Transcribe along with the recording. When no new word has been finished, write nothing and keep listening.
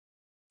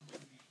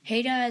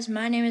Hey guys,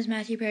 my name is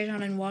Matthew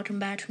Perjon and welcome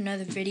back to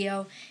another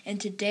video,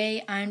 and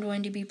today I'm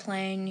going to be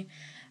playing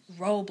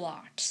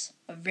Roblox,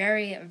 a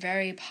very,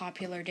 very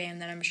popular game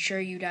that I'm sure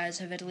you guys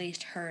have at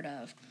least heard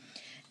of.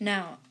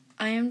 Now,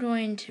 I am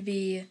going to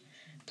be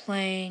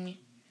playing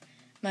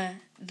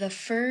the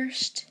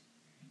first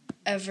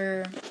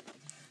ever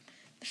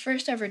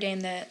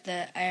game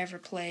that I ever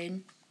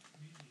played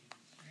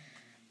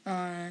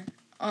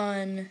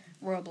on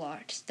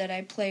Roblox, that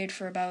I played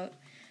for about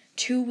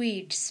 2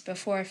 weeks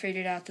before I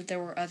figured out that there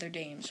were other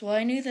games. Well,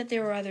 I knew that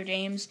there were other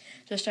games,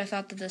 just I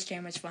thought that this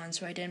game was fun,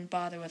 so I didn't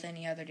bother with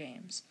any other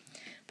games.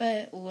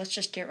 But let's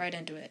just get right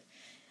into it.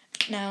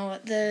 Now,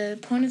 the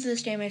point of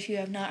this game, if you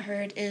have not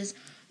heard, is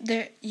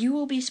that you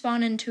will be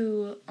spawned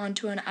onto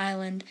an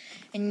island,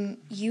 and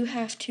you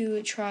have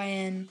to try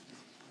and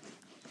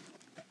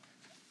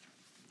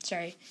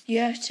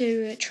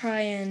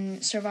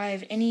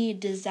survive any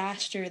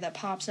disaster that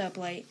pops up,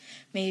 like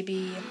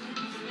maybe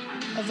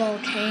a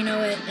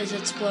volcano is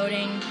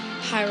exploding,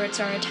 pirates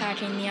are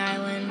attacking the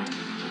island,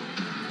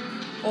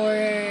 or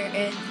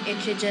it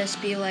could just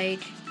be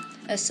like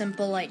a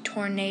simple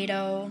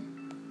tornado.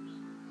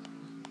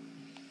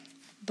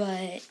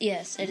 But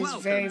yes, it is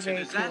very,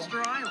 very cool.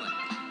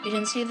 You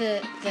can see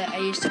that I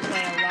used to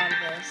play a lot of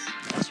this.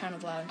 That's kind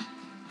of loud.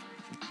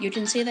 You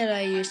can see that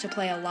I used to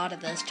play a lot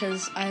of this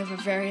because I have a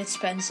very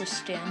expensive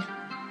skin.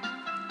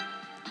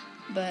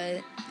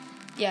 But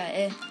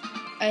yeah,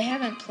 I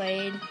haven't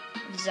played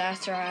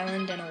Disaster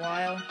Island in a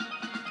while.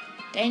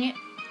 Dang it,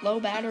 low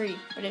battery,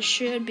 but it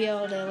should be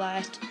able to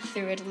last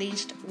through at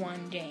least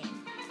one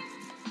game.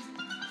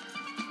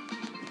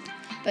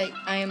 But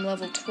I am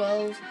level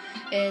 12.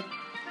 It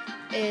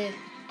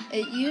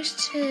used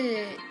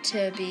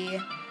to be,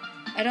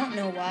 I don't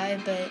know why,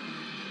 but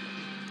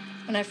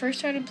when I first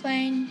started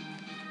playing,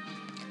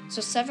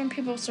 so 7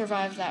 people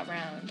survived that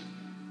round.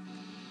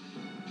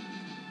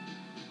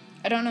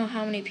 I don't know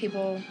how many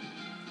people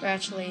were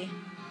actually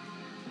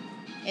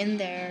in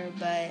there,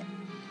 but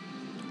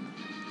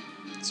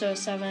so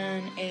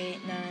 7,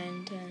 8,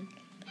 9, 10.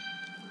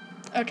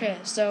 Okay,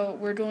 so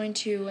we're going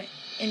to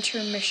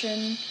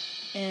intermission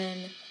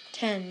in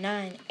 10,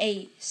 9,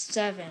 8,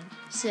 7,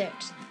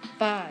 6,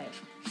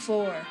 5,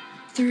 4,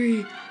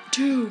 3,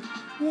 2,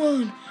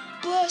 1.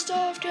 Blast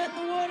off, get in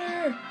the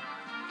water!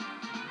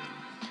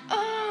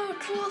 Oh,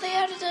 cool, they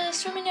added a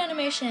swimming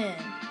animation.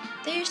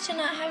 They used to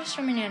not have a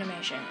swimming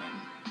animation.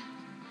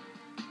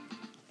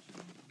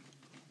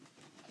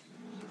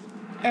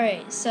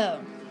 Alright,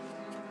 so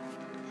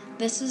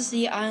this is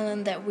the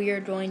island that we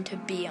are going to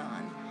be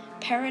on.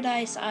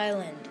 Paradise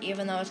Island,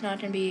 even though it's not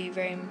going to be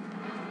very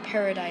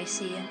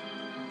paradisey.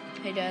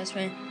 Hey guys,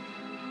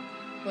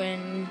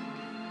 when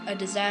a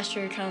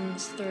disaster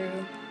comes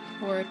through,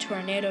 or a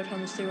tornado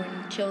comes through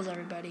and kills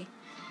everybody.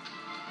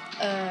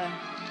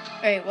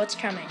 Alright, what's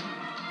coming?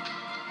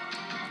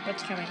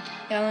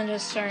 The island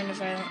is starting to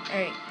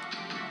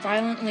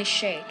violently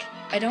shake.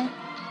 I don't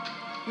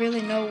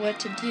really know what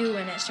to do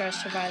when it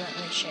starts to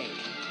violently shake.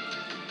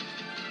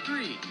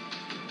 3,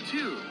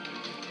 2,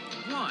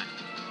 1,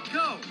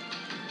 go!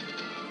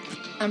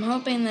 I'm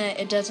hoping that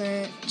it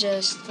doesn't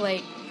just,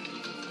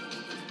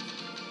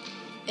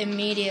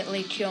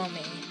 immediately kill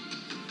me.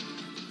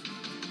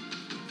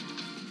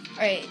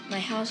 Alright, my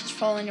house is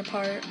falling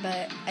apart,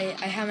 but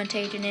I haven't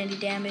taken any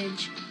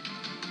damage.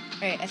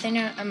 Alright, I think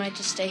I might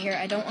just stay here.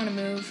 I don't want to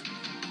move,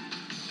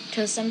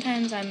 because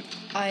sometimes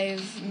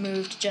I've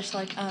moved just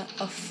like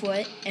a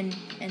foot and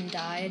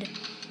died.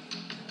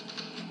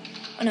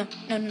 Oh no.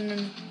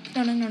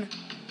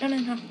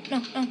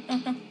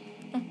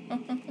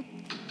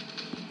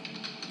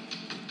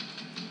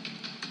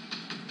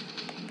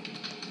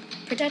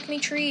 Protect me,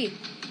 tree.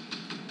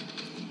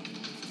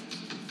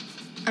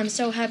 I'm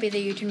so happy that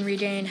you can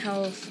regain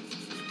health.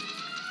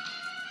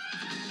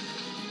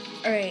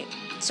 Alright,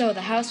 so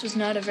the house was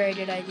not a very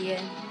good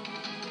idea.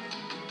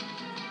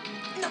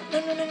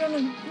 No.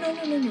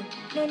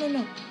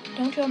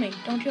 Don't kill me.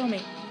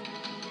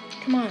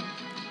 Come on.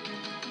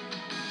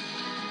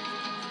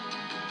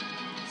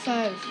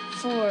 5,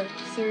 4,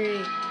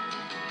 3,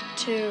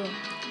 2,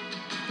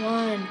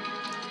 1.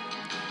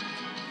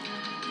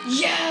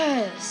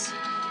 Yes!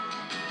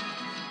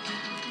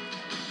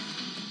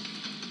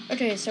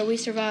 Okay, so we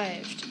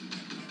survived.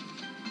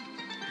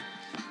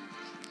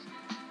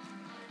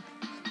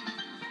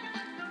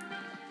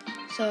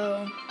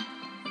 So,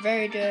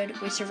 very good.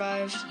 We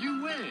survived.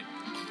 You win.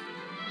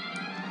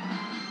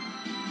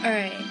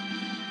 Alright.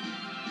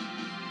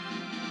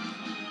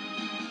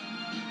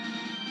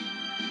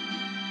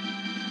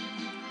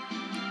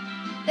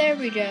 There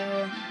we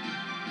go.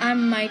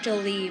 I'm Michael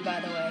Lee,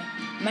 by the way.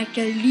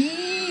 Michael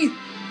Lee!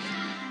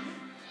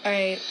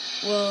 Alright,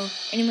 well,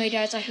 anyway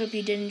guys, I hope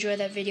you did enjoy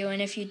that video,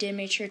 and if you did,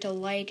 make sure to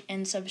like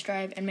and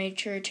subscribe, and make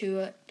sure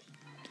to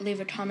leave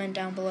a comment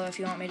down below if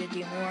you want me to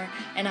do more,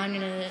 and I'm going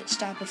to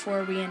stop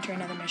before we enter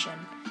another mission.